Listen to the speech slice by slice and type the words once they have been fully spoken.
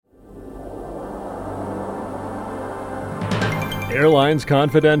Airlines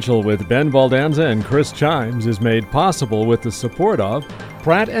Confidential with Ben Baldanza and Chris Chimes is made possible with the support of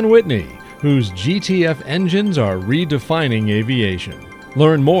Pratt & Whitney, whose GTF engines are redefining aviation.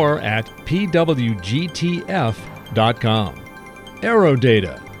 Learn more at pwgtf.com.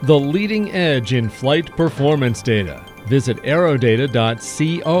 Aerodata, the leading edge in flight performance data. Visit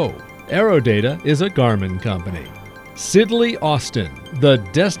aerodata.co. Aerodata is a Garmin company. Sidley Austin, the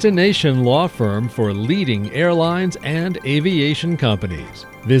destination law firm for leading airlines and aviation companies.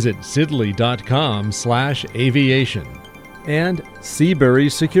 Visit sidley.com/aviation. And Seabury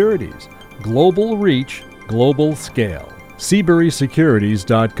Securities, global reach, global scale.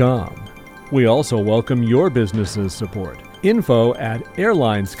 SeaburySecurities.com. We also welcome your business's support.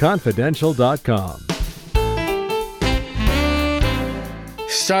 info@airlinesconfidential.com.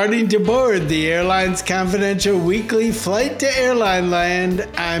 Starting to board the Airlines Confidential weekly flight to airline land.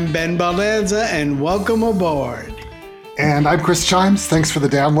 I'm Ben Baldanza, and welcome aboard. And I'm Chris Chimes. Thanks for the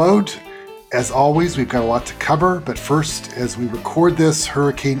download. As always, we've got a lot to cover, but first, as we record this,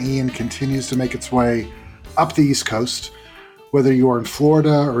 Hurricane Ian continues to make its way up the East Coast. Whether you are in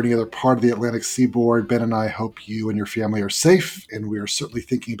Florida or any other part of the Atlantic seaboard, Ben and I hope you and your family are safe, and we are certainly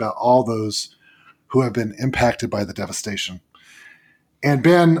thinking about all those who have been impacted by the devastation. And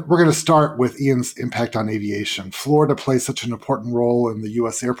Ben, we're going to start with Ian's impact on aviation. Florida plays such an important role in the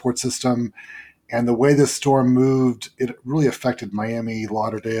U.S. airport system, and the way this storm moved, it really affected Miami,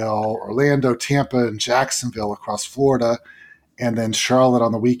 Lauderdale, Orlando, Tampa, and Jacksonville across Florida, and then Charlotte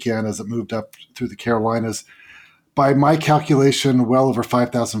on the weekend as it moved up through the Carolinas. By my calculation, well over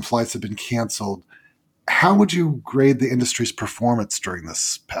 5,000 flights have been canceled. How would you grade the industry's performance during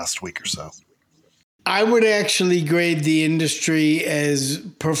this past week or so? I would actually grade the industry as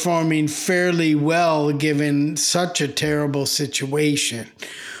performing fairly well given such a terrible situation.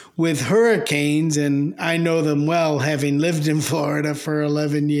 With hurricanes, and I know them well, having lived in Florida for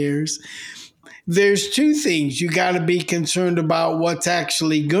 11 years, there's two things. You got to be concerned about what's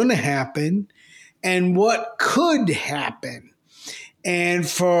actually going to happen and what could happen. And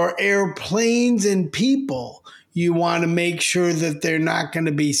for airplanes and people, you want to make sure that they're not going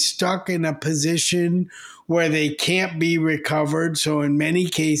to be stuck in a position where they can't be recovered. So in many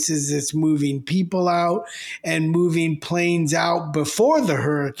cases, it's moving people out and moving planes out before the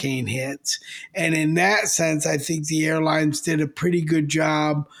hurricane hits. And in that sense, I think the airlines did a pretty good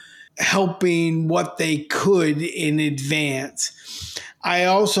job helping what they could in advance. I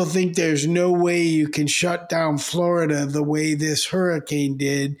also think there's no way you can shut down Florida the way this hurricane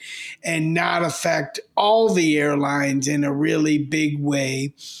did and not affect all the airlines in a really big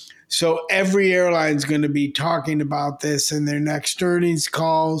way. So every airline's going to be talking about this in their next earnings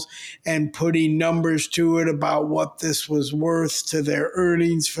calls and putting numbers to it about what this was worth to their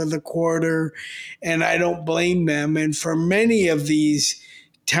earnings for the quarter. And I don't blame them. And for many of these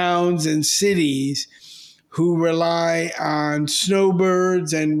towns and cities who rely on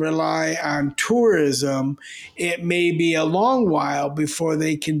snowbirds and rely on tourism, it may be a long while before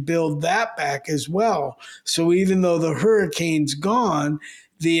they can build that back as well. So even though the hurricane's gone,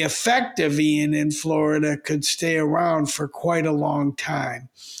 the effect of Ian in Florida could stay around for quite a long time.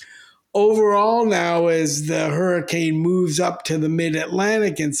 Overall now, as the hurricane moves up to the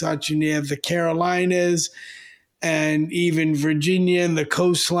mid-Atlantic and such, and you have the Carolinas, and even Virginia and the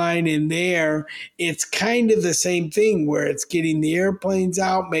coastline in there, it's kind of the same thing where it's getting the airplanes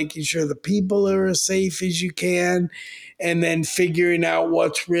out, making sure the people are as safe as you can, and then figuring out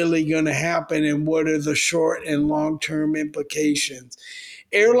what's really going to happen and what are the short and long-term implications.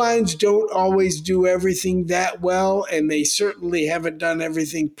 Airlines don't always do everything that well, and they certainly haven't done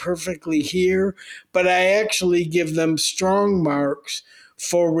everything perfectly here, but I actually give them strong marks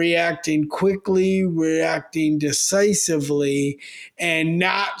for reacting quickly, reacting decisively, and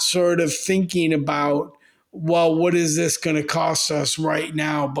not sort of thinking about, well, what is this going to cost us right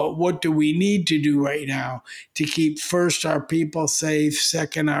now? But what do we need to do right now to keep first our people safe,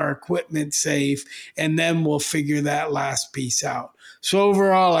 second our equipment safe, and then we'll figure that last piece out. So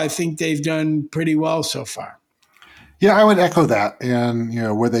overall, I think they've done pretty well so far. Yeah, I would echo that. And,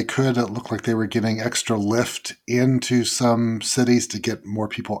 where they could, it looked like they were getting extra lift into some cities to get more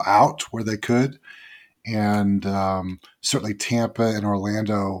people out where they could. And certainly Tampa and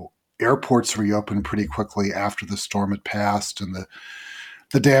Orlando airports reopened pretty quickly after the storm had passed, and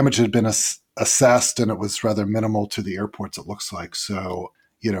the damage had been assessed, and it was rather minimal to the airports, it looks like. So,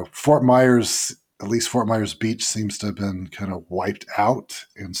 Fort Myers, at least Fort Myers Beach, seems to have been kind of wiped out.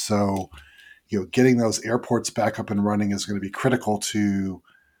 And so, getting those airports back up and running is going to be critical to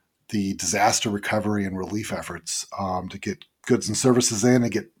the disaster recovery and relief efforts, to get goods and services in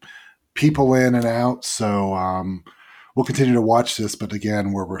and get people in and out. So we'll continue to watch this, but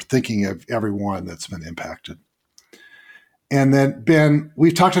again, we're thinking of everyone that's been impacted. And then, Ben,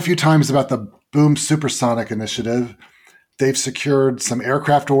 we've talked a few times about the Boom Supersonic initiative. They've secured some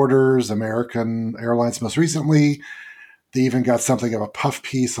aircraft orders, American Airlines most recently. They even got something of a puff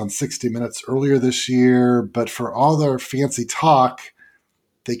piece on 60 Minutes earlier this year. But for all their fancy talk,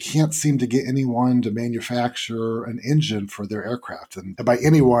 they can't seem to get anyone to manufacture an engine for their aircraft. And by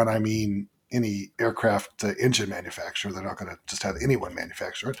anyone, I mean any aircraft engine manufacturer. They're not going to just have anyone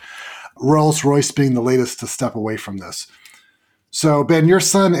manufacture it. Rolls-Royce being the latest to step away from this. So, Ben, your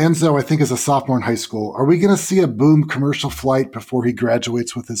son, Enzo, I think is a sophomore in high school. Are we going to see a Boom commercial flight before he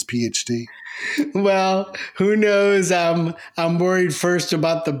graduates with his PhD? Well, who knows? I'm worried first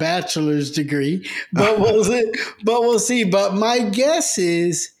about the bachelor's degree, but we'll see. But my guess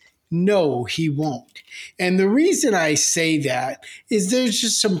is no, he won't. And the reason I say that is there's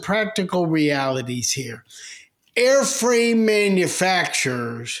just some practical realities here. Airframe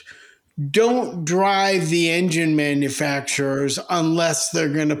manufacturers don't drive the engine manufacturers unless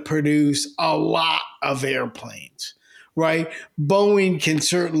they're going to produce a lot of airplanes, right? Boeing can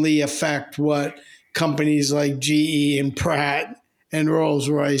certainly affect what companies like GE and Pratt and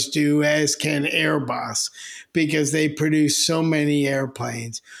Rolls-Royce do, as can Airbus, because they produce so many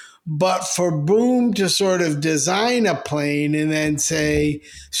airplanes. But for Boom to sort of design a plane and then say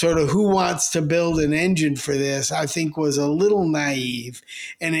sort of who wants to build an engine for this, I think was a little naive.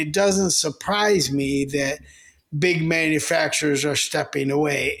 And it doesn't surprise me that big manufacturers are stepping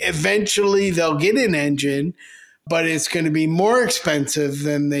away. Eventually they'll get an engine, but it's going to be more expensive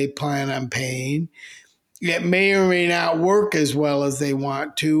than they plan on paying. It may or may not work as well as they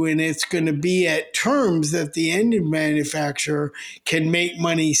want to, and it's going to be at terms that the engine manufacturer can make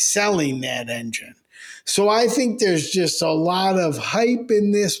money selling that engine. So I think there's just a lot of hype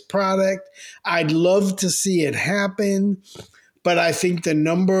in this product. I'd love to see it happen, but I think the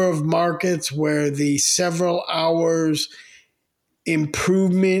number of markets where the several hours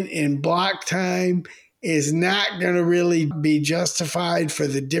improvement in block time is not going to really be justified for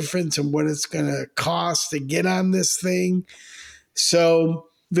the difference in what it's going to cost to get on this thing. So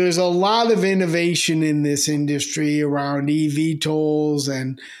there's a lot of innovation in this industry around eVTOLs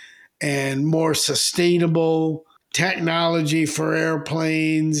and more sustainable technology for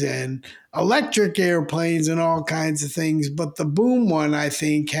airplanes and electric airplanes and all kinds of things. But the Boom one, I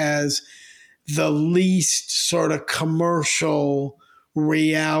think, has the least sort of commercial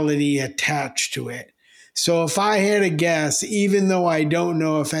reality attached to it. So if I had a guess, even though I don't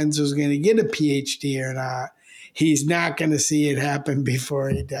know if Enzo's going to get a PhD or not, he's not going to see it happen before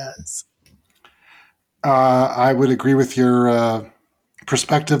he does. I would agree with your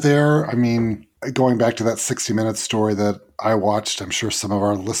perspective there. I mean, going back to that 60 Minutes story that I watched, I'm sure some of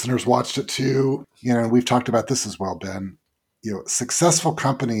our listeners watched it too. You know, we've talked about this as well, Ben. You know, successful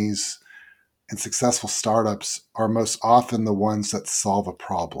companies and successful startups are most often the ones that solve a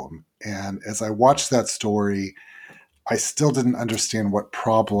problem. And as I watched that story, I still didn't understand what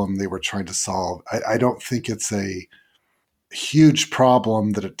problem they were trying to solve. I don't think it's a huge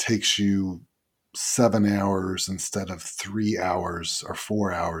problem that it takes you 7 hours instead of 3 hours or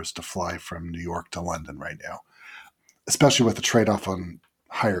 4 hours to fly from New York to London right now, especially with the trade-off on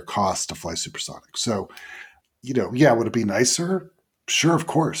higher cost to fly supersonic. So, you know, yeah, would it be nicer? Sure, of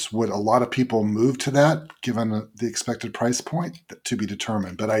course. Would a lot of people move to that given the expected price point? To be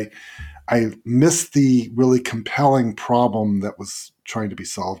determined. But I missed the really compelling problem that was trying to be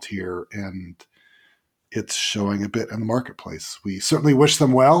solved here, and it's showing a bit in the marketplace. We certainly wish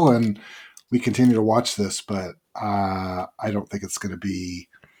them well, and we continue to watch this, but I don't think it's going to be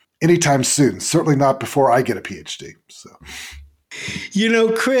anytime soon. Certainly not before I get a PhD. So, you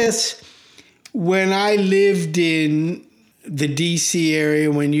know, Chris, when I lived in the DC area,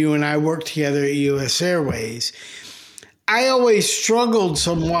 when you and I worked together at US Airways, I always struggled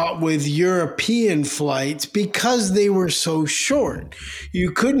somewhat with European flights because they were so short.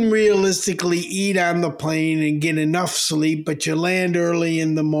 You couldn't realistically eat on the plane and get enough sleep, but you land early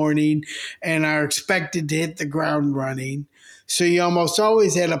in the morning and are expected to hit the ground running. So you almost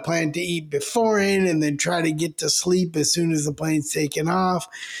always had a plan to eat beforehand and then try to get to sleep as soon as the plane's taken off.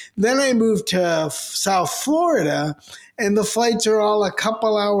 Then I moved to South Florida, and the flights are all a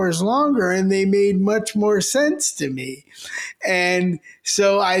couple hours longer, and they made much more sense to me. And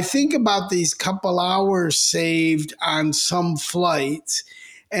so I think about these couple hours saved on some flights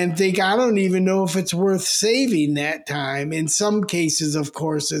and think, I don't even know if it's worth saving that time. In some cases, of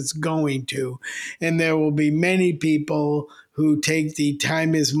course, it's going to. And there will be many people who take the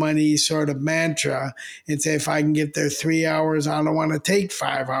time is money sort of mantra and say, if I can get there 3 hours, I don't want to take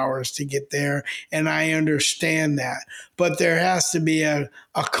 5 hours to get there. And I understand that. But there has to be a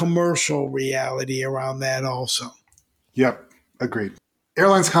commercial reality around that also. Yep, agreed.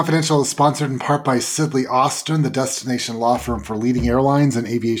 Airlines Confidential is sponsored in part by Sidley Austin, the destination law firm for leading airlines and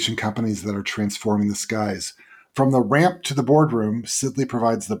aviation companies that are transforming the skies. From the ramp to the boardroom, Sidley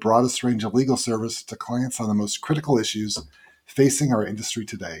provides the broadest range of legal service to clients on the most critical issues facing our industry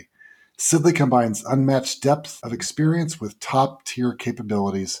today. Sidley combines unmatched depth of experience with top-tier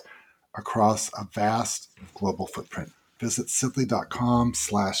capabilities across a vast global footprint. Visit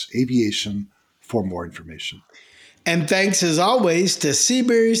sidley.com/aviation for more information. And thanks as always to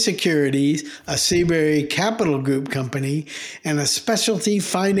Seabury Securities, a Seabury Capital Group company, and a specialty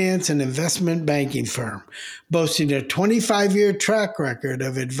finance and investment banking firm, boasting a 25-year track record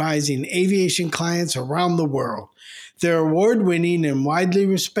of advising aviation clients around the world. Their award-winning and widely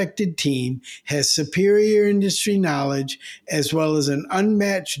respected team has superior industry knowledge as well as an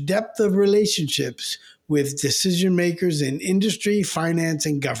unmatched depth of relationships with decision makers in industry, finance,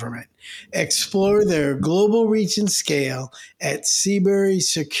 and government. Explore their global reach and scale at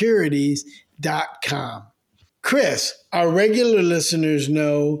SeaburySecurities.com. Chris, our regular listeners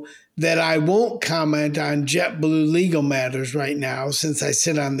know that I won't comment on JetBlue legal matters right now since I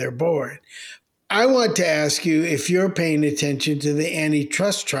sit on their board. I want to ask you if you're paying attention to the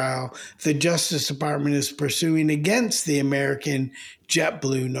antitrust trial the Justice Department is pursuing against the American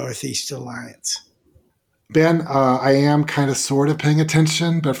JetBlue Northeast Alliance. Ben, I am kind of sort of paying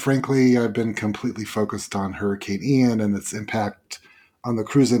attention, but frankly, I've been completely focused on Hurricane Ian and its impact on the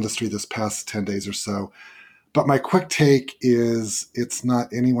cruise industry this past 10 days or so. But my quick take is it's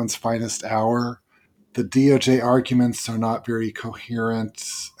not anyone's finest hour. The DOJ arguments are not very coherent.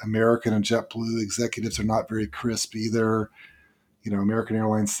 American and JetBlue executives are not very crisp either. You know, American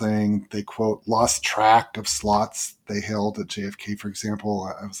Airlines saying they, quote, lost track of slots they held at JFK, for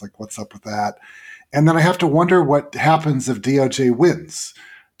example. I was like, what's up with that? And then I have to wonder what happens if DOJ wins.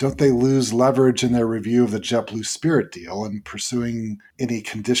 Don't they lose leverage in their review of the JetBlue Spirit deal and pursuing any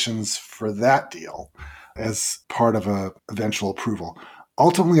conditions for that deal as part of an eventual approval?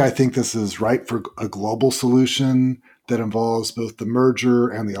 Ultimately, I think this is right for a global solution that involves both the merger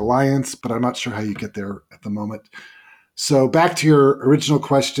and the alliance, but I'm not sure how you get there at the moment. So back to your original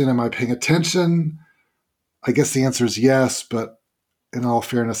question, am I paying attention? I guess the answer is yes, but in all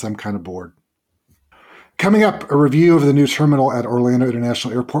fairness, I'm kind of bored. Coming up, a review of the new terminal at Orlando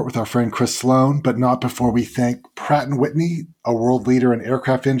International Airport with our friend Chris Sloan, but not before we thank Pratt & Whitney, a world leader in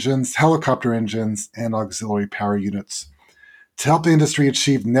aircraft engines, helicopter engines, and auxiliary power units. To help the industry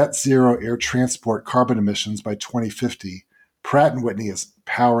achieve net zero air transport carbon emissions by 2050, Pratt & Whitney is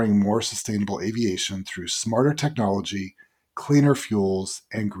powering more sustainable aviation through smarter technology, cleaner fuels,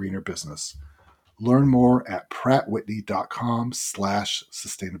 and greener business. Learn more at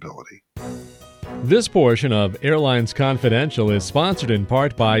prattwhitney.com/sustainability. This portion of Airlines Confidential is sponsored in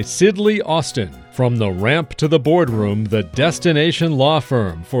part by Sidley Austin. From the ramp to the boardroom, the destination law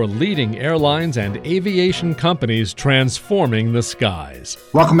firm for leading airlines and aviation companies transforming the skies.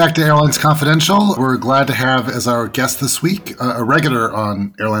 Welcome back to Airlines Confidential. We're glad to have as our guest this week a regular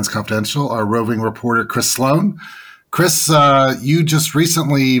on Airlines Confidential, our roving reporter, Chris Sloan. Chris, you just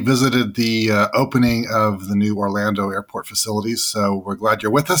recently visited the opening of the new Orlando airport facilities, so we're glad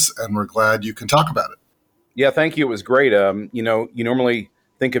you're with us, and we're glad you can talk about it. Yeah, thank you. It was great. You normally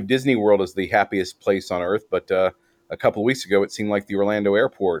think of Disney World as the happiest place on earth, but a couple of weeks ago, it seemed like the Orlando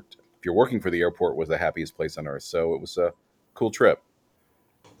airport, if you're working for the airport, was the happiest place on earth. So it was a cool trip.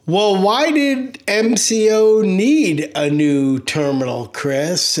 Well, why did MCO need a new terminal,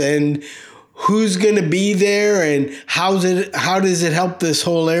 Chris? And who's going to be there, and how does it help this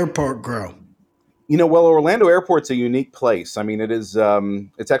whole airport grow? Well, Orlando Airport's a unique place. I mean, it is.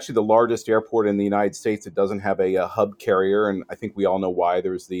 It's actually the largest airport in the United States. It doesn't have a hub carrier, and I think we all know why.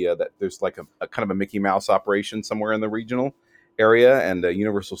 There's there's like a kind of a Mickey Mouse operation somewhere in the regional area, and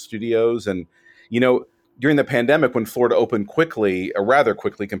Universal Studios, and during the pandemic when Florida opened quickly, rather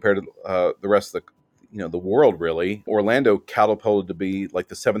quickly compared to the rest of the world, really, Orlando catapulted to be like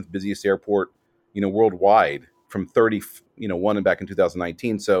the 7th busiest airport, worldwide from 31 and back in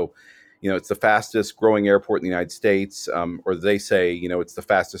 2019. So, it's the fastest growing airport in the United States, or they say, it's the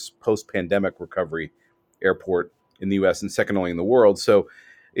fastest post-pandemic recovery airport in the U.S. and second only in the world. So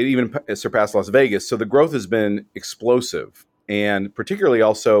it even surpassed Las Vegas. So the growth has been explosive, and particularly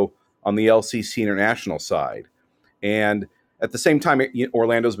also on the LCC international side. And at the same time,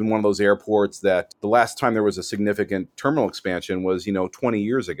 Orlando's been one of those airports that the last time there was a significant terminal expansion was, 20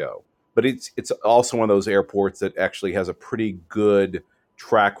 years ago. but it's also one of those airports that actually has a pretty good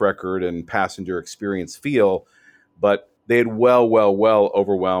track record and passenger experience feel, but they had well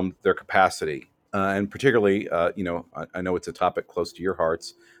overwhelmed their capacity. And particularly, I know it's a topic close to your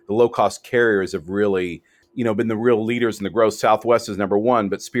hearts. The low-cost carriers have really, been the real leaders in the growth. Southwest is number one,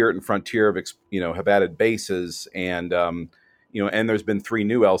 but Spirit and Frontier have added bases, and and there's been 3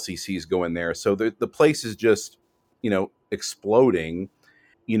 new LCCs go in there. So the place is just, exploding.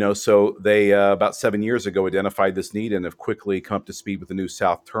 So they about 7 years ago identified this need and have quickly come up to speed with the new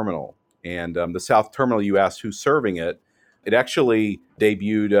South Terminal. And the South Terminal, you asked who's serving it. It actually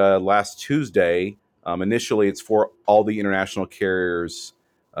debuted last Tuesday. Initially, it's for all the international carriers,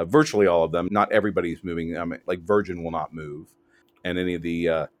 virtually all of them. Not everybody's moving. Like Virgin will not move, and any of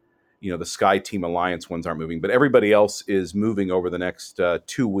the the SkyTeam Alliance ones aren't moving. But everybody else is moving over the next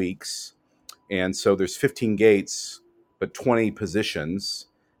 2 weeks. And so there's 15 gates, but 20 positions,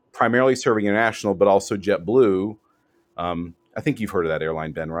 primarily serving international, but also JetBlue. I think you've heard of that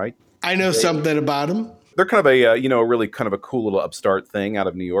airline, Ben, right? I know something about them. They're kind of a really kind of a cool little upstart thing out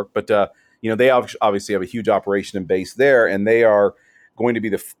of New York, but they obviously have a huge operation and base there, and they are going to be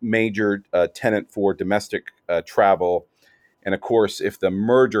the major tenant for domestic travel. And of course, if the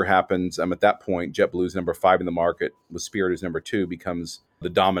merger happens, at that point, JetBlue is number 5 in the market, with Spirit as number 2, becomes the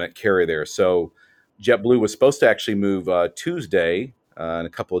dominant carrier there. So JetBlue was supposed to actually move Tuesday in a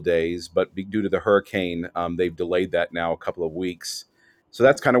couple of days, but due to the hurricane, they've delayed that now a couple of weeks. So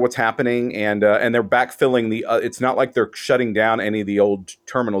that's kind of what's happening, and they're backfilling the. It's not like they're shutting down any of the old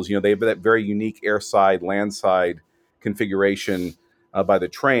terminals. They have that very unique airside, landside configuration by the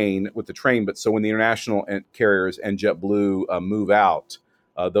train with the train. But so when the international carriers and JetBlue move out,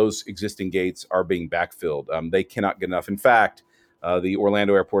 those existing gates are being backfilled. They cannot get enough. In fact, the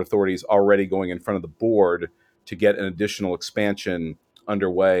Orlando Airport Authority is already going in front of the board to get an additional expansion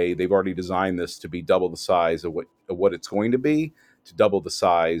underway. They've already designed this to be double the size of what it's going to be, to double the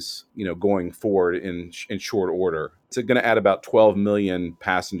size, going forward in short order. It's going to add about 12 million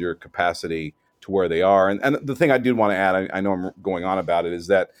passenger capacity to where they are. And the thing I did want to add, I know I'm going on about it, is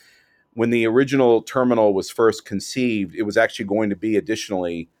that when the original terminal was first conceived, it was actually going to be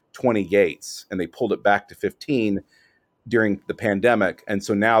additionally 20 gates, and they pulled it back to 15 during the pandemic. And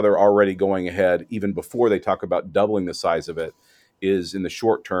so now they're already going ahead, even before they talk about doubling the size of it, is in the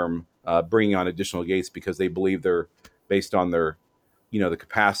short term bringing on additional gates, because they believe they're, based on their the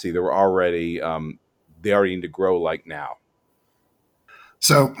capacity, they already need to grow like now.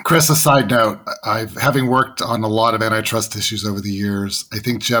 So, Chris, a side note, having worked on a lot of antitrust issues over the years, I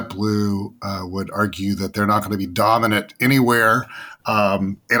think JetBlue would argue that they're not going to be dominant anywhere.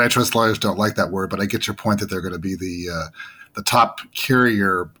 Antitrust lawyers don't like that word, but I get your point that they're going to be the top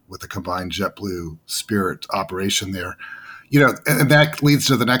carrier with a combined JetBlue Spirit operation there. And that leads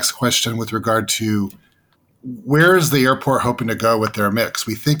to the next question with regard to, where is the airport hoping to go with their mix?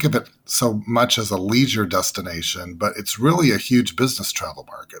 We think of it so much as a leisure destination, but it's really a huge business travel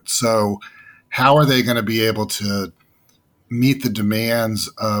market. So how are they going to be able to meet the demands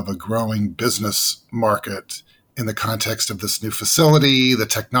of a growing business market in the context of this new facility, the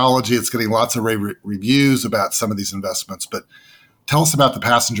technology? It's getting lots of reviews about some of these investments, but tell us about the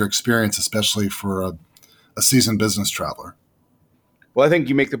passenger experience, especially for a seasoned business traveler. Well, I think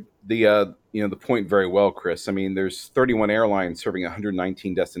you make the point very well, Chris. There's 31 airlines serving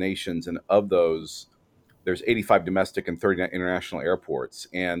 119 destinations, and of those, there's 85 domestic and 39 international airports,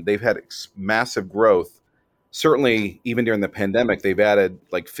 and they've had massive growth. Certainly, even during the pandemic, they've added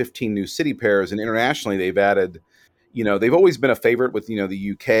like 15 new city pairs, and internationally, they've added. They've always been a favorite with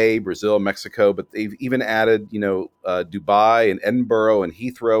the UK, Brazil, Mexico, but they've even added Dubai and Edinburgh and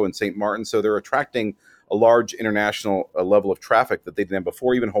Heathrow and St. Martin. So they're attracting a large international level of traffic that they didn't have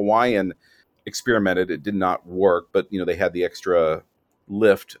before. Even Hawaiian experimented. It did not work, but they had the extra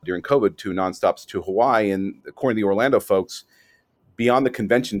lift during COVID to nonstops to Hawaii. And according to the Orlando folks, beyond the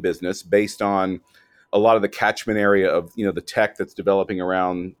convention business, based on a lot of the catchment area of the tech that's developing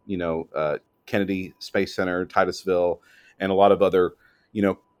around Kennedy Space Center, Titusville, and a lot of other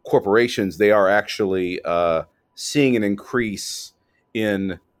corporations, they are actually seeing an increase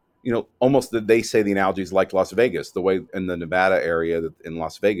in almost they say the analogy is like Las Vegas, the way in the Nevada area in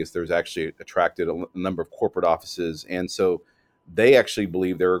Las Vegas, there's actually attracted a number of corporate offices. And so they actually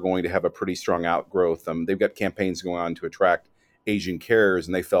believe they're going to have a pretty strong outgrowth. They've got campaigns going on to attract Asian carriers,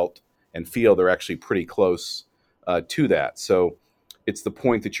 and they felt and feel they're actually pretty close to that. So it's the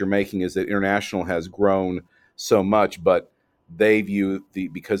point that you're making, is that international has grown so much, but they view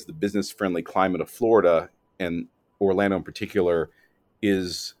because the business friendly climate of Florida and Orlando in particular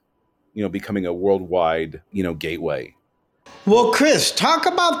is becoming a worldwide, gateway. Well, Chris, talk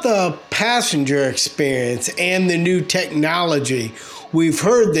about the passenger experience and the new technology. We've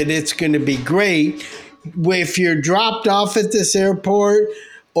heard that it's going to be great. If you're dropped off at this airport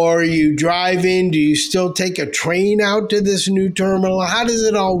or you drive in, do you still take a train out to this new terminal? How does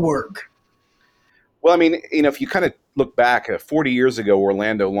it all work? Well, I mean, if you kind of look back, 40 years ago,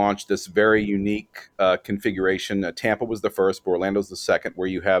 Orlando launched this very unique configuration. Tampa was the first, but Orlando's the second, where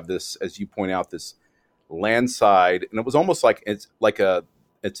you have this, as you point out, this landside, and it was almost like it's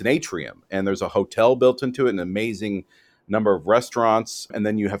an atrium, and there's a hotel built into it, an amazing number of restaurants, and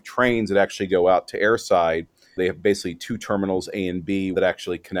then you have trains that actually go out to airside. They have basically two terminals, A and B, that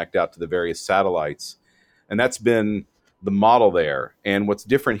actually connect out to the various satellites, and that's been the model there. And what's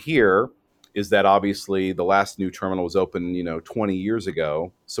different here is that obviously the last new terminal was open, 20 years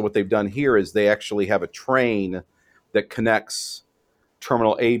ago. So what they've done here is they actually have a train that connects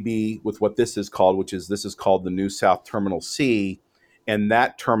Terminal AB with what this is called, this is called the New South Terminal C. And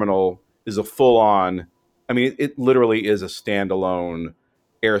that terminal is a full-on, it literally is a standalone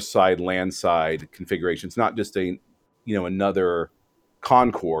airside, landside configuration. It's not just another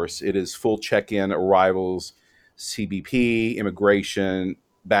concourse. It is full check-in, arrivals, CBP, immigration,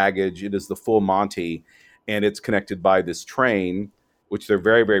 baggage. It is the full Monty, and it's connected by this train, which they're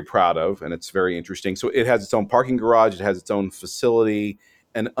very, very proud of, and it's very interesting. So it has its own parking garage, it has its own facility,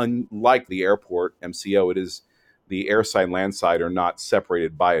 and unlike the airport MCO, it is the airside and landside are not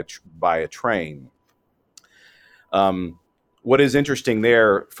separated by a train. What is interesting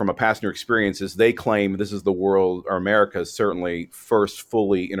there from a passenger experience is they claim this is the world, or America's certainly, first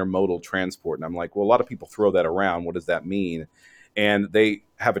fully intermodal transport. And I'm like, well, a lot of people throw that around. What does that mean? And they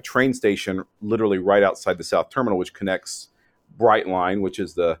have a train station literally right outside the South Terminal, which connects Brightline, which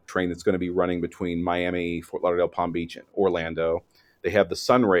is the train that's going to be running between Miami, Fort Lauderdale, Palm Beach, and Orlando. They have the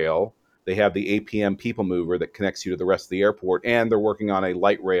Sunrail. They have the APM People Mover that connects you to the rest of the airport. And they're working on a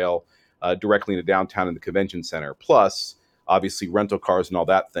light rail directly into downtown and the convention center. Plus, obviously, rental cars and all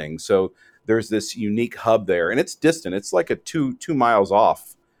that thing. So there's this unique hub there. And it's distant. It's like a two miles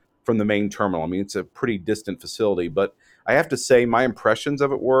off from the main terminal. It's a pretty distant facility. But I have to say, my impressions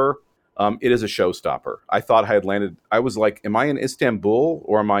of it were, it is a showstopper. I thought I had landed. I was like, am I in Istanbul,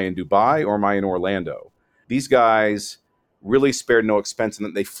 or am I in Dubai, or am I in Orlando? These guys really spared no expense,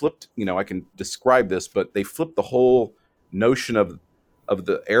 and they flipped, I can describe this, but they flipped the whole notion of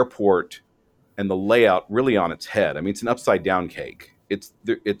the airport and the layout really on its head. It's an upside down cake. It's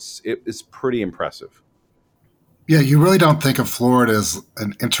pretty impressive. Yeah, you really don't think of Florida as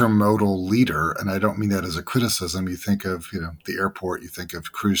an intermodal leader, and I don't mean that as a criticism. You think of, the airport, you think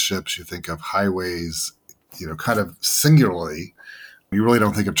of cruise ships, you think of highways, kind of singularly. You really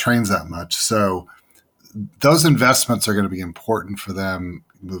don't think of trains that much. So those investments are going to be important for them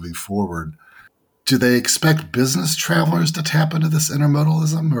moving forward. Do they expect business travelers to tap into this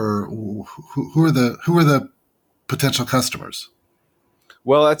intermodalism, or who are the potential customers?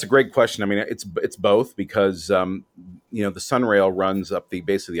 Well, that's a great question. It's both, because the Sunrail runs up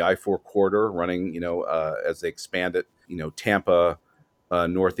basically the I-4 corridor, running as they expand it, Tampa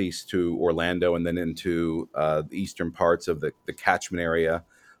northeast to Orlando, and then into the eastern parts of the catchment area.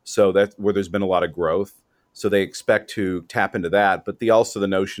 So that's where there's been a lot of growth. So they expect to tap into that. But the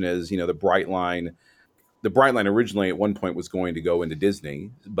notion is, the Brightline. The Brightline originally at one point was going to go into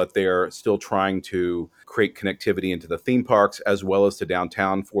Disney, but they're still trying to create connectivity into the theme parks as well as to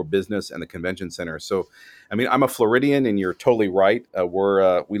downtown for business and the convention center. So, I'm a Floridian, and you're totally right.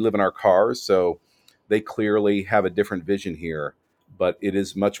 We live in our cars, so they clearly have a different vision here, but it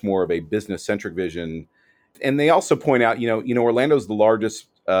is much more of a business-centric vision. And they also point out, Orlando's the largest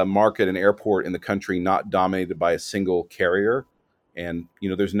market and airport in the country not dominated by a single carrier. And,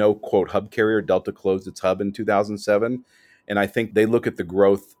 there's no, quote, hub carrier. Delta closed its hub in 2007. And I think they look at the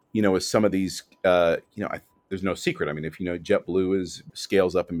growth, as some of these, there's no secret. If JetBlue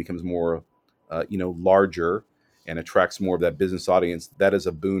scales up and becomes more, larger and attracts more of that business audience, that is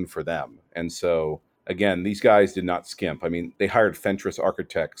a boon for them. And so, again, these guys did not skimp. They hired Fentress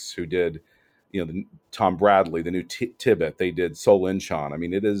architects who did, Tom Bradley, the new Tibbet. They did Sol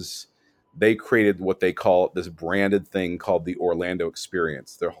Incheon. They created what they call this branded thing called the Orlando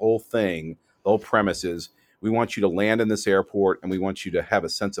experience. Their whole thing, the whole premise is, we want you to land in this airport, and we want you to have a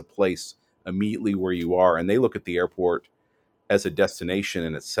sense of place immediately where you are. And they look at the airport as a destination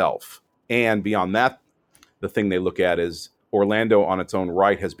in itself. And beyond that, the thing they look at is Orlando on its own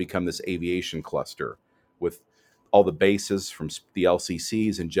right has become this aviation cluster with all the bases from the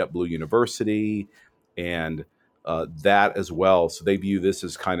LCCs and JetBlue University and that as well. So they view this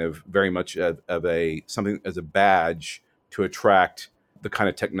as kind of very much something as a badge to attract the kind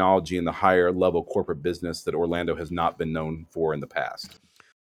of technology and the higher level corporate business that Orlando has not been known for in the past.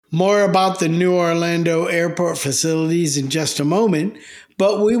 More about the new Orlando airport facilities in just a moment,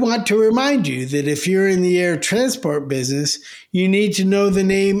 but we want to remind you that if you're in the air transport business, you need to know the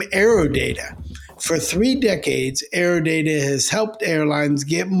name AeroData. For 3 decades, AeroData has helped airlines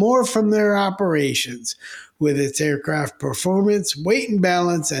get more from their operations with its aircraft performance, weight and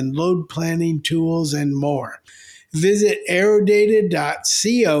balance, and load planning tools, and more. Visit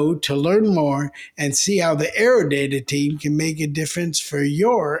aerodata.co to learn more and see how the AeroData team can make a difference for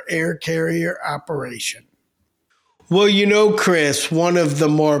your air carrier operation. Well, you know, Chris, one of the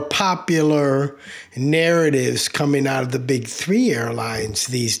more popular narratives coming out of the big 3 airlines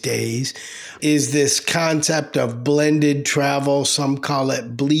these days is this concept of blended travel. Some call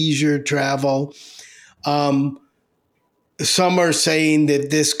it bleisure travel. Some are saying that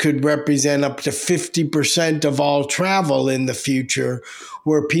this could represent up to 50% of all travel in the future,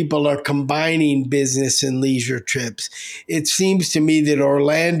 where people are combining business and leisure trips. It seems to me that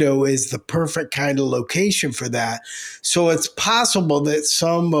Orlando is the perfect kind of location for that. So it's possible that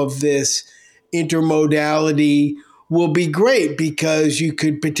some of this intermodality will be great because you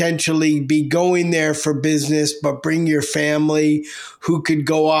could potentially be going there for business, but bring your family who could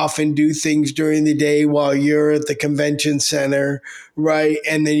go off and do things during the day while you're at the convention center, right?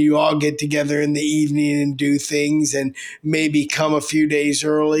 And then you all get together in the evening and do things and maybe come a few days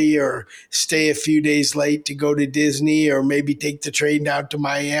early or stay a few days late to go to Disney or maybe take the train down to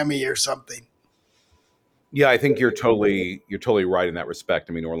Miami or something. Yeah, I think you're totally right in that respect.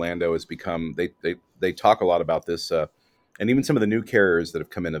 I mean, Orlando has become they talk a lot about this, and even some of the new carriers that have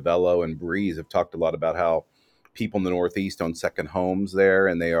come in, Avelo and Breeze, have talked a lot about how people in the Northeast own second homes there,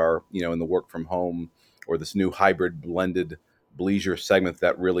 and they are in the work from home or this new hybrid blended bleisure segment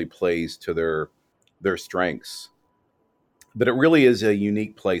that really plays to their strengths. But it really is a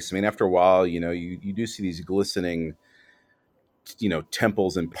unique place. I mean, after a while, you do see these glistening,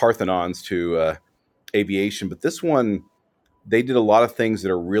 temples and Parthenons to aviation, but this one, they did a lot of things that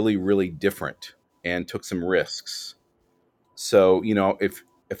are really, really different and took some risks. So,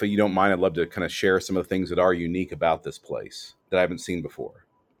 if you don't mind, I'd love to kind of share some of the things that are unique about this place that I haven't seen before.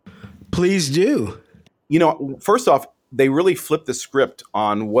 Please do. First off, they really flipped the script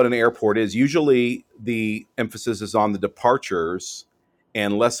on what an airport is. Usually the emphasis is on the departures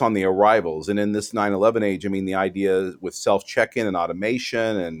and less on the arrivals. And in this 9/11 age, I mean, the idea with self-check-in and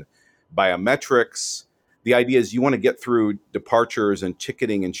automation and biometrics, the idea is you want to get through departures and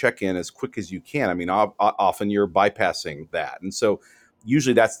ticketing and check-in as quick as you can. I mean, often you're bypassing that. And so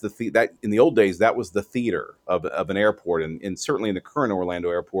usually that's that in the old days, that was the theater of an airport. And certainly in the current Orlando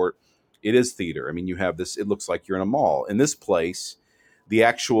airport, it is theater. I mean, you have this, it looks like you're in a mall. In this place, the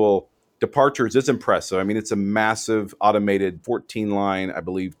actual departures is impressive. I mean, it's a massive automated 14-line, I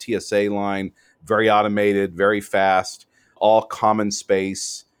believe, TSA line, very automated, very fast, all common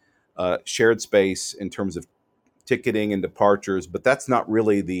space. Shared space in terms of ticketing and departures, but that's not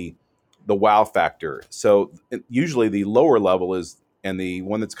really the wow factor. So usually the lower level is, and the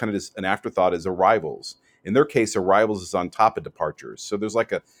one that's kind of just an afterthought, is arrivals. In their case, arrivals is on top of departures. So there's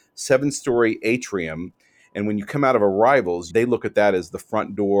like a 7-story atrium, and when you come out of arrivals, they look at that as the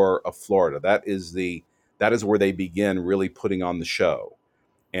front door of Florida. That is where they begin really putting on the show.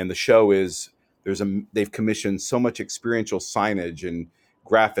 And the show is they've commissioned so much experiential signage and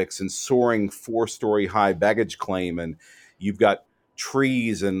graphics and soaring 4-story high baggage claim, and you've got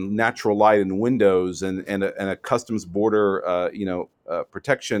trees and natural light and windows and a customs border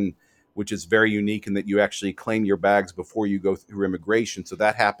protection, which is very unique in that you actually claim your bags before you go through immigration. So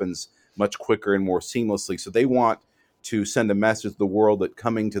that happens much quicker and more seamlessly. So they want to send a message to the world that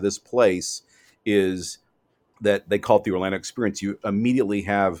coming to this place is that they call it the Orlando experience. You immediately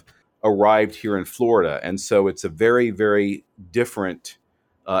have arrived here in Florida. And so it's a very, very different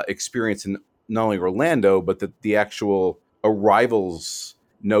experience in not only Orlando, but the actual arrivals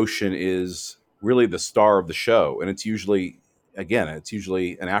notion is really the star of the show. And it's usually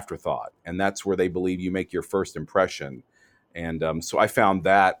an afterthought. And that's where they believe you make your first impression. And so I found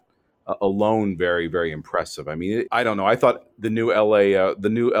that alone very, very impressive. I mean, I don't know. I thought the new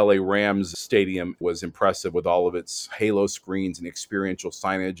LA Rams stadium was impressive with all of its halo screens and experiential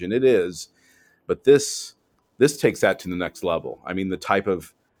signage, and it is. But this takes that to the next level. I mean, the type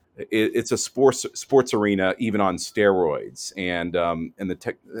of it's a sports arena, even on steroids, and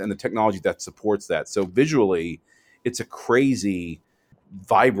the technology that supports that. So visually, it's a crazy,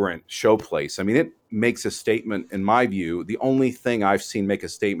 vibrant showplace. I mean, it makes a statement, in my view. The only thing I've seen make a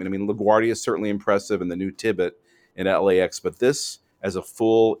statement, I mean, LaGuardia is certainly impressive, and the new Tibbet in LAX, but this as a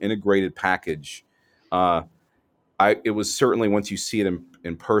full integrated package, I it was certainly, once you see it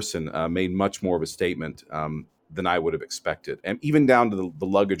in person, made much more of a statement than I would have expected. And even down to the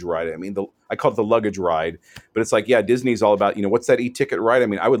luggage ride. I mean, I call it the luggage ride, but it's like, yeah, Disney's all about, what's that e-ticket ride? I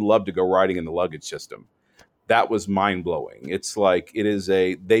mean, I would love to go riding in the luggage system. That was mind blowing. It's like,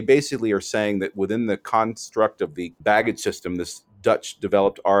 they basically are saying that within the construct of the baggage system, this Dutch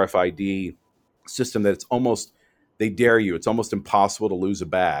developed RFID system, that they dare you. It's almost impossible to lose a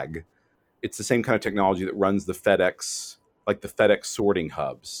bag. It's the same kind of technology that runs the FedEx, like the FedEx sorting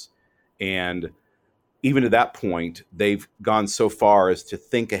hubs. And even to that point, they've gone so far as to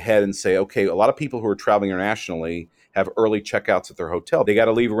think ahead and say, okay, a lot of people who are traveling internationally have early checkouts at their hotel. They got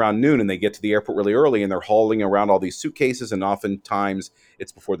to leave around noon and they get to the airport really early and they're hauling around all these suitcases, and oftentimes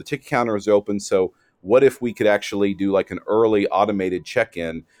it's before the ticket counter is open. So what if we could actually do like an early automated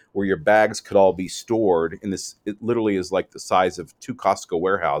check-in where your bags could all be stored in this? It literally is like the size of 2 Costco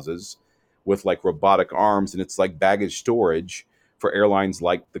warehouses with like robotic arms, and it's like baggage storage for airlines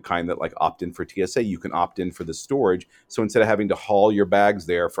like the kind that like opt in for TSA. You can opt in for the storage. So instead of having to haul your bags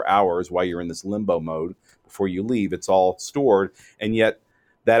there for hours while you're in this limbo mode before you leave, it's all stored. And yet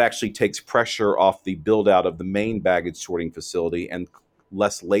that actually takes pressure off the build out of the main baggage sorting facility and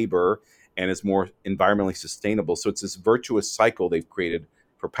less labor, and is more environmentally sustainable. So it's this virtuous cycle they've created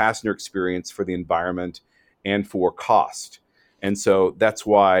for passenger experience, for the environment, and for cost. And so that's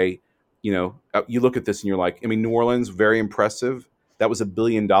why, you look at this and you're like, I mean, New Orleans, very impressive. That was $1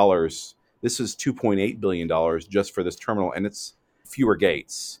 billion. This is $2.8 billion just for this terminal, and it's fewer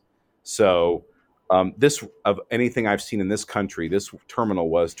gates. So this, of anything I've seen in this country, this terminal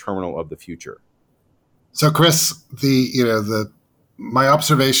was terminal of the future. So Chris, my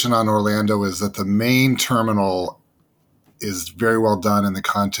observation on Orlando is that the main terminal is very well done in the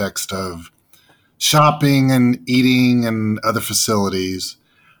context of shopping and eating and other facilities.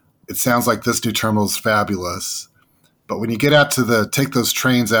 It sounds like this new terminal is fabulous. But when you get out to take those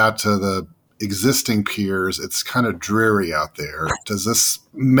trains out to the existing piers, it's kind of dreary out there. Does this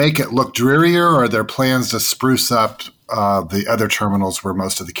make it look drearier, or are there plans to spruce up the other terminals where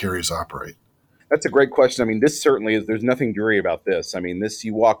most of the carriers operate? That's a great question. I mean, this certainly is, there's nothing dreary about this. I mean,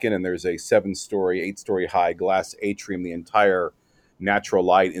 you walk in and there's a 7-story, 8-story high glass atrium, the entire natural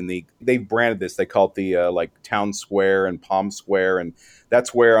light they've branded this. They call it the like Town Square and Palm Square. And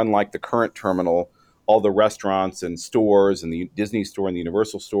that's where, unlike the current terminal, all the restaurants and stores and the Disney store and the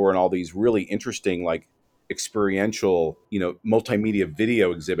Universal store and all these really interesting, like experiential, multimedia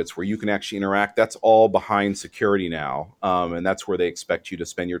video exhibits where you can actually interact, that's all behind security now. And that's where they expect you to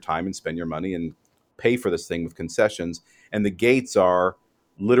spend your time and spend your money and pay for this thing with concessions. And the gates are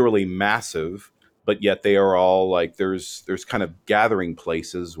literally massive, but yet they are all like, there's kind of gathering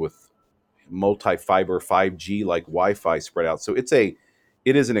places with multi-fiber 5G like Wi-Fi spread out. So it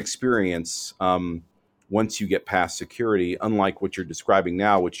is an experience once you get past security, unlike what you're describing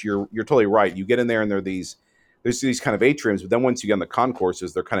now, which you're totally right. You get in there and there's these kind of atriums, but then once you get on the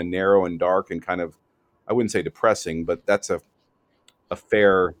concourses, they're kind of narrow and dark and kind of, I wouldn't say depressing, but that's a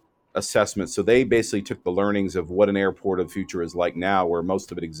fair assessment. So they basically took the learnings of what an airport of the future is like now, where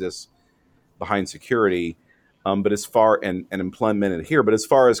most of it exists behind security, but as far and implemented here. But as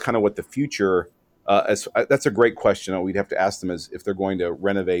far as kind of what the future, that's a great question. We'd have to ask them as if they're going to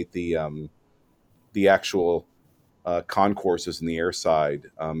renovate the actual concourses in the air side.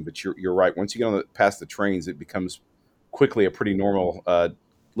 But you're right. Once you get past the trains, it becomes quickly a pretty normal,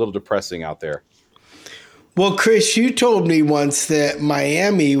 little depressing out there. Well, Chris, you told me once that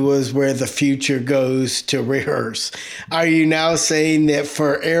Miami was where the future goes to rehearse. Are you now saying that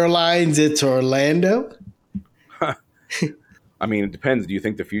for airlines, it's Orlando? I mean, it depends. Do you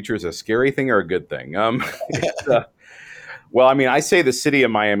think the future is a scary thing or a good thing? Well, I mean, I say the city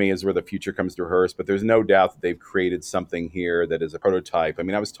of Miami is where the future comes to rehearse, but there's no doubt that they've created something here that is a prototype. I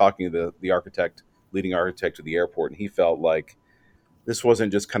mean, I was talking to the leading architect of the airport, and he felt like this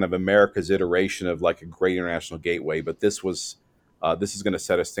wasn't just kind of America's iteration of like a great international gateway, but this is going to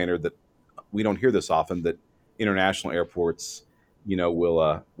set a standard that we don't hear this often, that international airports,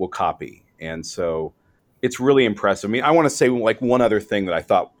 will copy. And so it's really impressive. I mean, I want to say like one other thing that I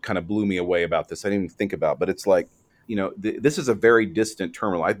thought kind of blew me away about this. I didn't even think about, but it's like, this is a very distant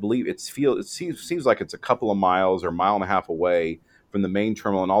terminal. I believe it seems like it's a couple of miles or a mile and a half away from the main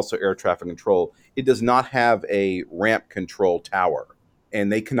terminal and also air traffic control. It does not have a ramp control tower,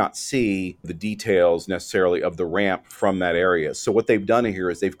 and they cannot see the details necessarily of the ramp from that area. So what they've done here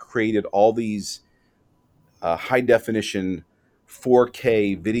is they've created all these high definition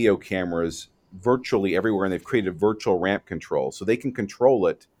 4K video cameras virtually everywhere, and they've created virtual ramp control. So they can control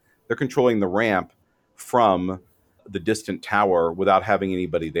it. They're controlling the ramp from the distant tower without having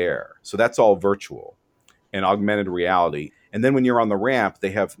anybody there. So that's all virtual. and augmented reality. And then when you're on the ramp,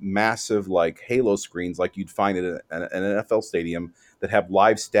 they have massive like halo screens like you'd find at an NFL stadium that have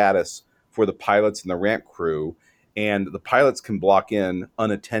live status for the pilots and the ramp crew. And the pilots can block in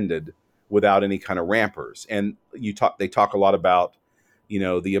unattended without any kind of rampers. And they talk a lot about,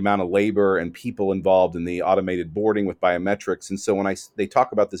 the amount of labor and people involved in the automated boarding with biometrics. And so when they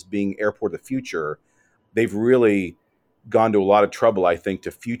talk about this being airport of the future, they've really gone to a lot of trouble, I think,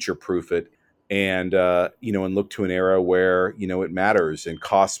 to future-proof it and, and look to an era where, it matters and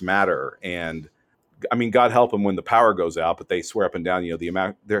costs matter. And I mean, God help them when the power goes out, but they swear up and down, the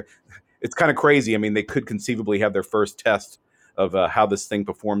amount it's kind of crazy. I mean, they could conceivably have their first test of how this thing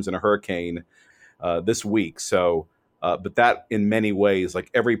performs in a hurricane this week. So, but that in many ways,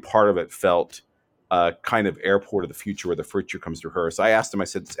 like every part of it felt kind of airport of the future where the future comes through her. So I asked them, I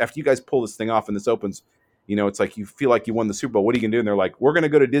said, after you guys pull this thing off and this opens, it's like you feel like you won the Super Bowl. What are you going to do? And they're like, we're going to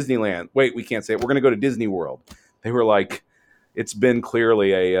go to Disneyland. Wait, we can't say it. We're going to go to Disney World. They were like, it's been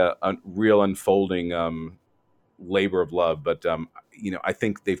clearly a real unfolding labor of love. But, I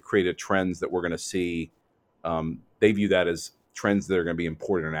think they've created trends that we're going to see. They view that as trends that are going to be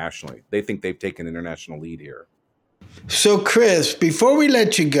imported internationally. They think they've taken international lead here. So, Chris, before we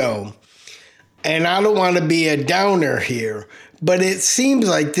let you go, and I don't want to be a downer here, but it seems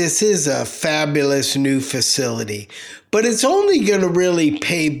like this is a fabulous new facility. But it's only going to really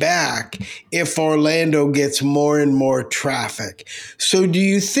pay back if Orlando gets more and more traffic. So do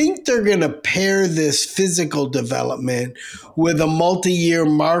you think they're going to pair this physical development with a multi-year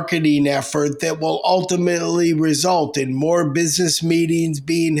marketing effort that will ultimately result in more business meetings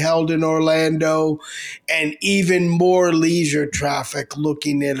being held in Orlando and even more leisure traffic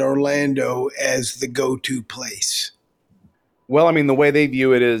looking at Orlando as the go-to place? Well, I mean, the way they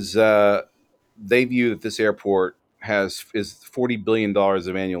view it is they view that this airport is $40 billion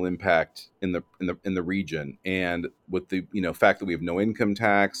of annual impact in the region, and with the fact that we have no income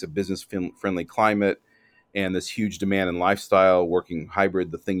tax, a business friendly climate, and this huge demand and lifestyle, working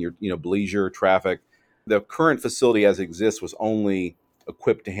hybrid, the thing leisure traffic, the current facility as it exists was only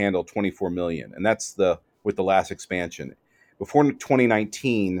equipped to handle 24 million, and that's with the last expansion. Before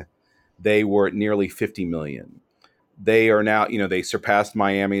 2019, they were at nearly 50 million. They are now, they surpassed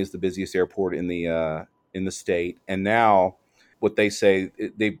Miami as the busiest airport in the state, and now what they say,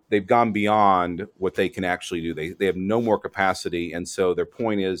 they've gone beyond what they can actually do. They have no more capacity, and so their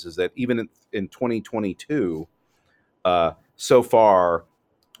point is that even in 2022, so far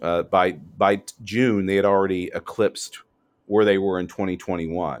by June they had already eclipsed where they were in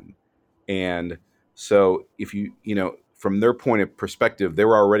 2021, and so if from their point of perspective,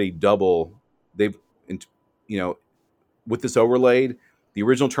 they're already double. With this overlaid, the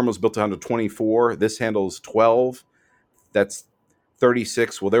original terminal was built to handle 24. This handles 12. That's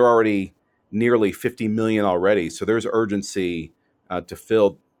 36. Well, they're already nearly 50 million already. So there's urgency to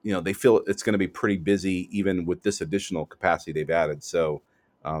fill. They feel it's going to be pretty busy even with this additional capacity they've added. So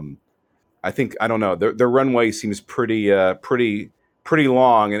I think, I don't know, their runway seems pretty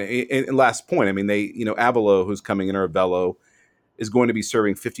long. And last point, I mean, Avelo, who's coming in, or Avelo, is going to be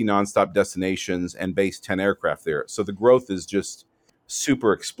serving 50 nonstop destinations and base 10 aircraft there. So the growth is just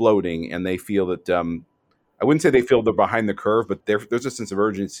super exploding, and they feel that I wouldn't say they feel they're behind the curve, but there's a sense of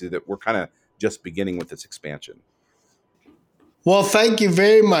urgency that we're kind of just beginning with this expansion. Well, thank you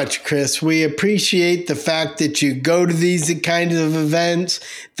very much, Chris. We appreciate the fact that you go to these kinds of events,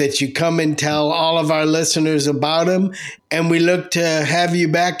 that you come and tell all of our listeners about them, and we look to have you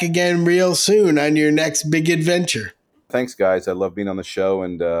back again real soon on your next big adventure. Thanks, guys. I love being on the show,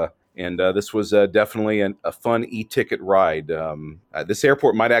 and this was definitely a fun e-ticket ride. This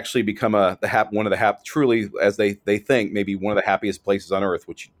airport might actually become truly, as they think, maybe one of the happiest places on earth,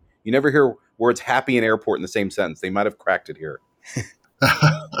 which you never hear words happy and airport in the same sentence. They might have cracked it here.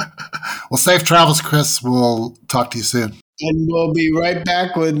 Well, safe travels, Chris. We'll talk to you soon. And we'll be right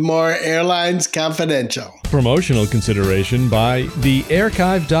back with more Airlines Confidential. Promotional consideration by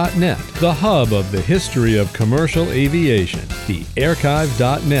thearchive.net, the hub of the history of commercial aviation.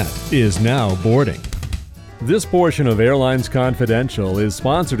 Thearchive.net is now boarding. This portion of Airlines Confidential is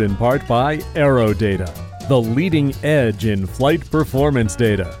sponsored in part by AeroData, the leading edge in flight performance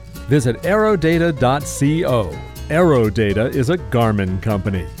data. Visit aerodata.co. AeroData is a Garmin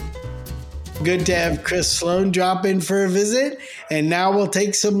company. Good to have Chris Sloan drop in for a visit. And now we'll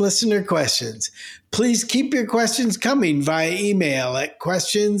take some listener questions. Please keep your questions coming via email at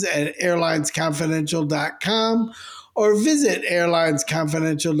questions@airlinesconfidential.com or visit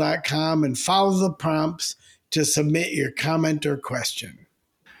airlinesconfidential.com and follow the prompts to submit your comment or question.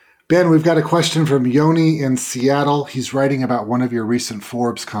 Ben, we've got a question from Yoni in Seattle. He's writing about one of your recent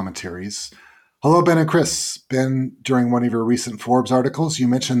Forbes commentaries. Hello, Ben and Chris. Ben, during one of your recent Forbes articles, you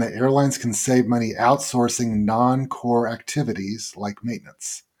mentioned that airlines can save money outsourcing non-core activities like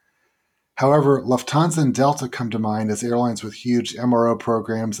maintenance. However, Lufthansa and Delta come to mind as airlines with huge MRO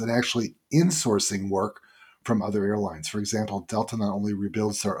programs and actually insourcing work from other airlines. For example, Delta not only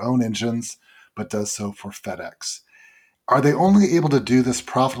rebuilds their own engines, but does so for FedEx. Are they only able to do this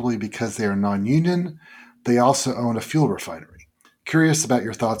profitably because they are non-union? They also own a fuel refinery. Curious about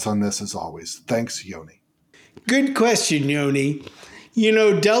your thoughts on this as always. Thanks, Yoni. Good question, Yoni. You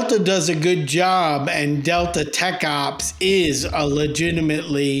know, Delta does a good job, and Delta Tech Ops is a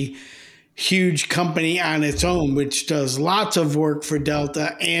legitimately huge company on its own, which does lots of work for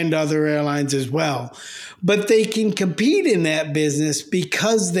Delta and other airlines as well. But they can compete in that business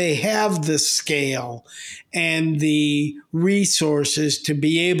because they have the scale and the resources to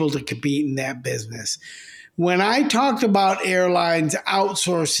be able to compete in that business. When I talked about airlines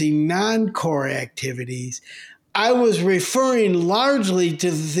outsourcing non-core activities, I was referring largely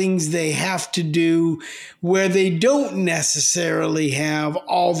to the things they have to do where they don't necessarily have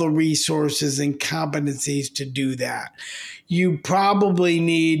all the resources and competencies to do that. You probably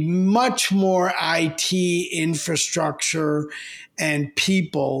need much more IT infrastructure and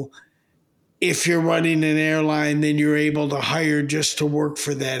people if you're running an airline than you're able to hire just to work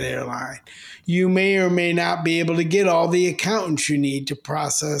for that airline. You may or may not be able to get all the accountants you need to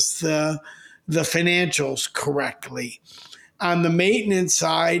process the financials correctly. On the maintenance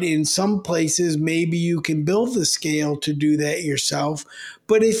side, in some places, maybe you can build the scale to do that yourself.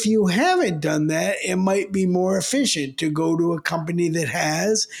 But if you haven't done that, it might be more efficient to go to a company that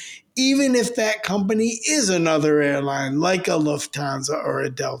has, even if that company is another airline like a Lufthansa or a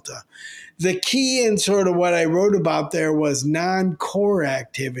Delta. The key in sort of what I wrote about there was non-core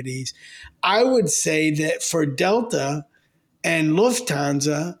activities. I would say that for Delta and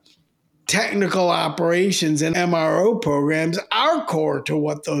Lufthansa, technical operations and MRO programs are core to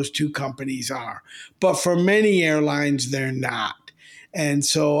what those two companies are. But for many airlines, they're not. And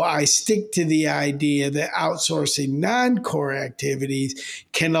so I stick to the idea that outsourcing non-core activities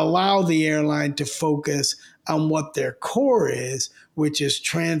can allow the airline to focus on what their core is, which is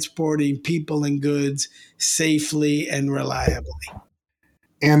transporting people and goods safely and reliably.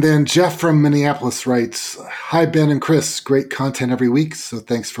 And then Jeff from Minneapolis writes, "Hi, Ben and Chris. Great content every week, so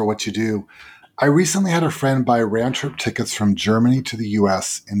thanks for what you do. I recently had a friend buy round-trip tickets from Germany to the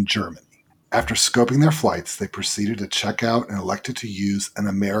U.S. in Germany. After scoping their flights, they proceeded to check out and elected to use an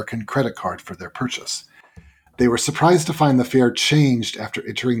American credit card for their purchase. They were surprised to find the fare changed after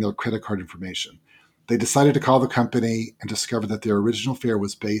entering their credit card information. They decided to call the company and discovered that their original fare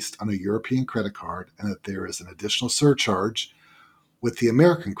was based on a European credit card and that there is an additional surcharge with the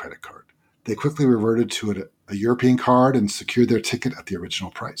American credit card. They quickly reverted to a European card and secured their ticket at the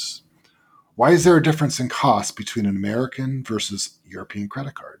original price. Why is there a difference in cost between an American versus European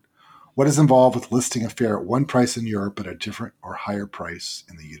credit card? What is involved with listing a fare at one price in Europe but a different or higher price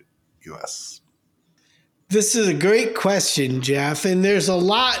in the U.S.? This is a great question, Jeff, and there's a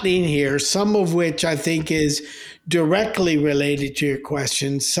lot in here, some of which I think is directly related to your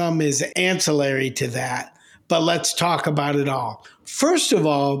question, some is ancillary to that. But let's talk about it all. First of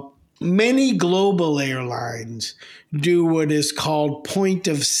all, many global airlines do what is called point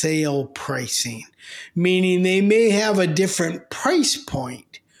of sale pricing, meaning they may have a different price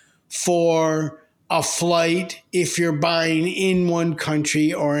point for a flight if you're buying in one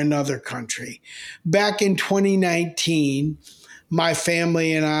country or another country. Back in 2019, my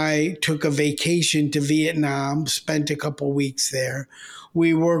family and I took a vacation to Vietnam, spent a couple weeks there.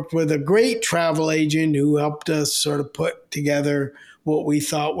 We worked with a great travel agent who helped us sort of put together what we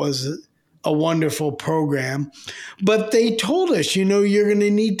thought was a wonderful program. But they told us, you know, you're going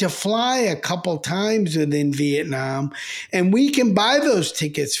to need to fly a couple times within Vietnam, and we can buy those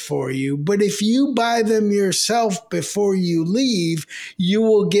tickets for you. But if you buy them yourself before you leave, you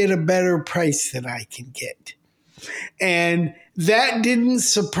will get a better price than I can get. And that didn't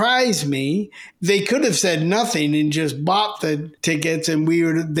surprise me. They could have said nothing and just bought the tickets, and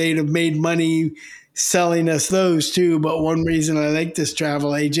they'd have made money selling us those too. But one reason I like this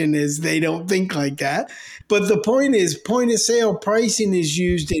travel agent is they don't think like that. But the point is, point of sale pricing is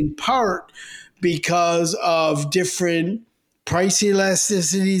used in part because of different price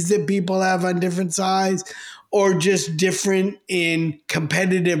elasticities that people have on different sides. or just different in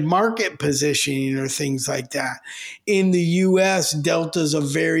competitive market positioning or things like that. In the US, Delta's a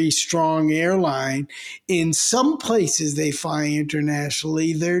very strong airline. In some places they fly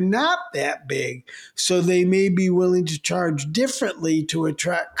internationally, they're not that big. So they may be willing to charge differently to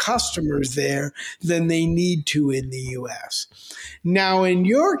attract customers there than they need to in the US. Now, in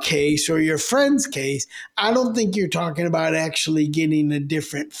your case or your friend's case, I don't think you're talking about actually getting a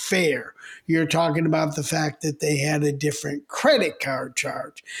different fare. You're talking about the fact that they had a different credit card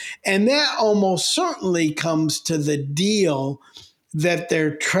charge. And that almost certainly comes to the deal that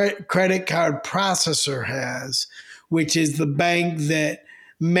their credit card processor has, which is the bank that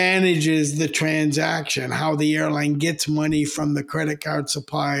manages the transaction, how the airline gets money from the credit card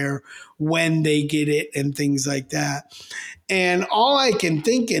supplier, when they get it, and things like that. And all I can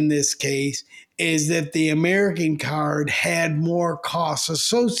think in this case is that the American card had more costs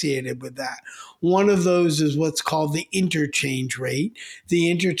associated with that. One of those is what's called the interchange rate. The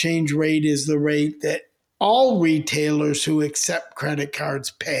interchange rate is the rate that all retailers who accept credit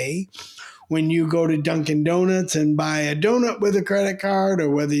cards pay. When you go to Dunkin' Donuts and buy a donut with a credit card, or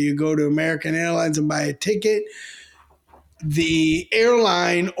whether you go to American Airlines and buy a ticket, the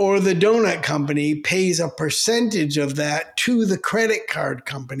airline or the donut company pays a percentage of that to the credit card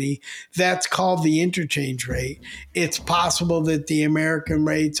company. That's called the interchange rate. It's possible that the American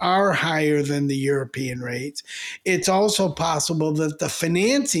rates are higher than the European rates. It's also possible that the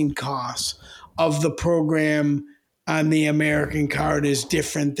financing costs of the program on the American card is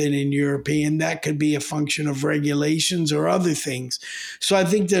different than in European. That could be a function of regulations or other things. So I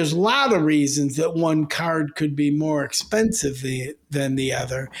think there's a lot of reasons that one card could be more expensive than the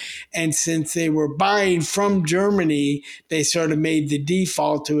other. And since they were buying from Germany, they sort of made the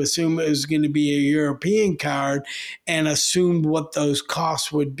default to assume it was going to be a European card and assumed what those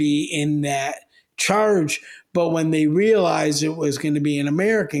costs would be in that charge. But when they realized it was going to be an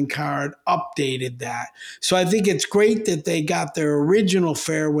American card, updated that. So I think it's great that they got their original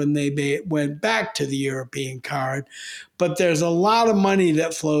fare when they went back to the European card. But there's a lot of money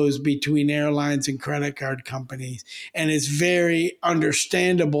that flows between airlines and credit card companies. And it's very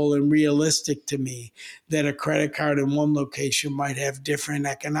understandable and realistic to me that a credit card in one location might have different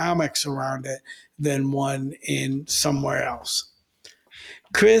economics around it than one in somewhere else.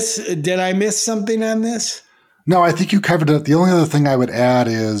 Chris, did I miss something on this? No, I think you covered it. The only other thing I would add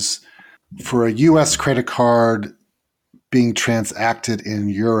is for a U.S. credit card being transacted in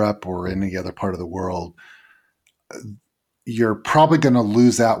Europe or any other part of the world, you're probably going to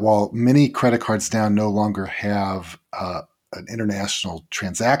lose that. While many credit cards now no longer have an international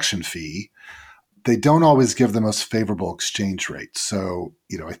transaction fee, they don't always give the most favorable exchange rate. So,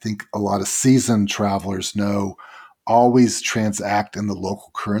 I think a lot of seasoned travelers know always transact in the local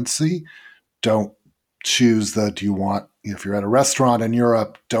currency. Don't choose do you want, if you're at a restaurant in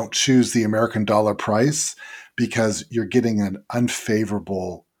Europe, don't choose the American dollar price because you're getting an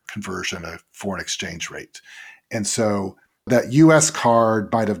unfavorable conversion of foreign exchange rate. And so that US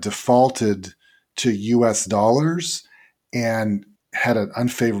card might have defaulted to US dollars and had an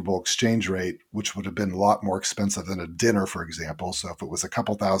unfavorable exchange rate, which would have been a lot more expensive than a dinner, for example. So if it was a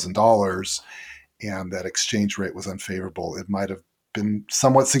couple $1,000s and that exchange rate was unfavorable, it might have been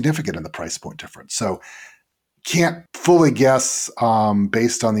somewhat significant in the price point difference. So can't fully guess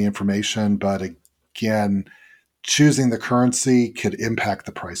based on the information, but again, choosing the currency could impact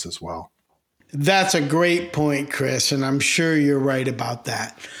the price as well. That's a great point, Chris, and I'm sure you're right about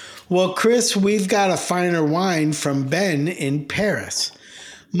that. Well, Chris, we've got a finer wine from Ben in Paris.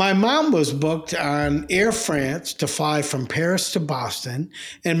 My mom was booked on Air France to fly from Paris to Boston,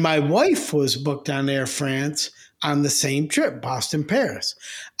 and my wife was booked on Air France on the same trip, Boston-Paris.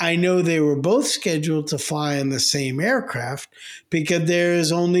 I know they were both scheduled to fly on the same aircraft because there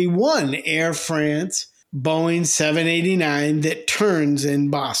is only one Air France Boeing 789 that turns in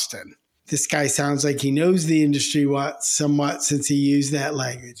Boston. This guy sounds like he knows the industry somewhat since he used that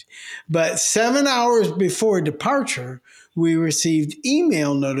language. But 7 hours before departure, we received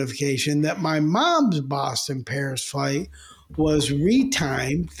email notification that my mom's Boston-Paris flight was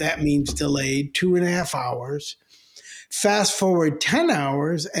retimed. That means delayed 2.5 hours. Fast forward 10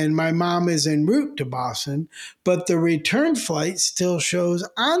 hours and my mom is en route to Boston, but the return flight still shows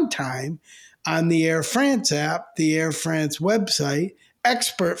on time on the Air France app, the Air France website,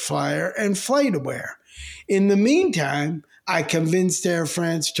 Expert Flyer, and FlightAware. In the meantime, I convinced Air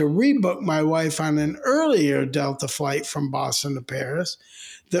France to rebook my wife on an earlier Delta flight from Boston to Paris.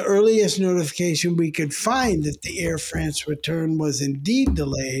 The earliest notification we could find that the Air France return was indeed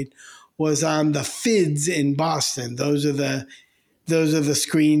delayed was on the FIDS in Boston. Those are the Those are the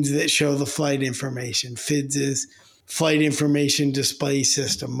screens that show the flight information. FIDS is Flight Information Display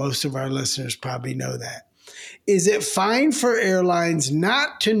System. Most of our listeners probably know that. Is it fine for airlines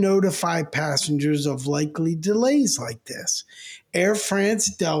not to notify passengers of likely delays like this? Air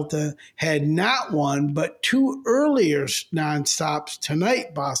France Delta had not one, but 2 earlier nonstops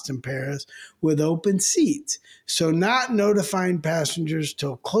tonight, Boston, Paris, with open seats. So not notifying passengers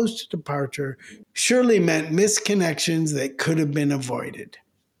till close to departure surely meant missed connections that could have been avoided.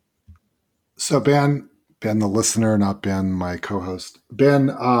 So Ben the listener, not Ben, my co-host. Ben,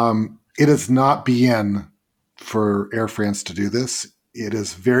 it is not BN for Air France to do this. It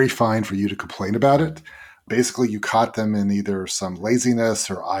is very fine for you to complain about it. Basically, you caught them in either some laziness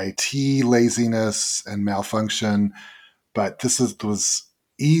or IT laziness and malfunction, but this was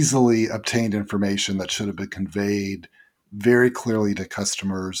easily obtained information that should have been conveyed very clearly to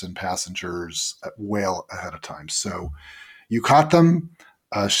customers and passengers well ahead of time. So you caught them.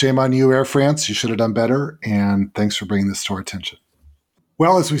 Shame on you, Air France. You should have done better, and thanks for bringing this to our attention.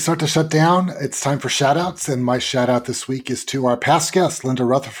 Well, as we start to shut down, it's time for shout-outs, and my shout-out this week is to our past guest, Linda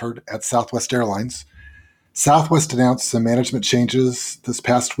Rutherford at Southwest Airlines. Southwest announced some management changes this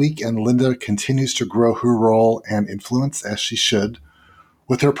past week, and Linda continues to grow her role and influence, as she should,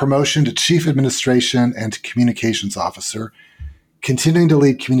 with her promotion to Chief Administration and Communications Officer, continuing to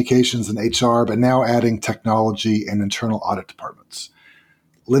lead communications and HR, but now adding technology and internal audit departments.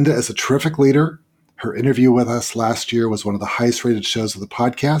 Linda is a terrific leader. Her interview with us last year was one of the highest rated shows of the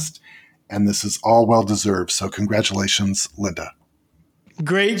podcast, and this is all well-deserved. So congratulations, Linda.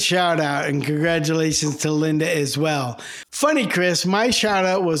 Great shout out, and congratulations to Linda as well. Funny, Chris, my shout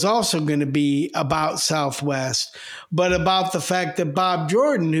out was also going to be about Southwest, but about the fact that Bob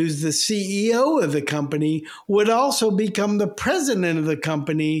Jordan, who's the CEO of the company, would also become the president of the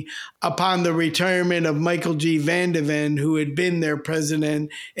company upon the retirement of Michael G. Van de Ven, who had been their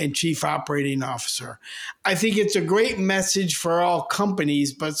president and chief operating officer. I think it's a great message for all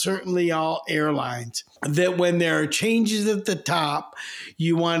companies, but certainly all airlines, that when there are changes at the top,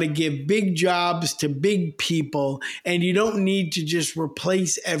 you want to give big jobs to big people, and you don't need to just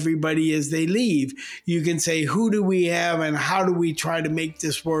replace everybody as they leave. You can say, who do we have and how do we try to make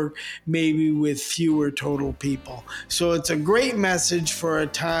this work, maybe with fewer total people. So it's a great message for a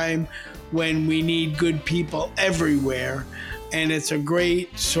time when we need good people everywhere. And it's a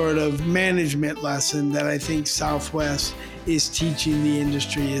great sort of management lesson that I think Southwest is teaching the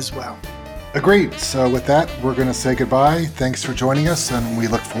industry as well. Agreed. So with that, we're going to say goodbye. Thanks for joining us, and we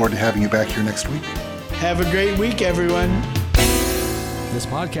look forward to having you back here next week. Have a great week, everyone. This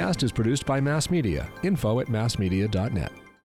podcast is produced by Mass Media. Info@massmedia.net.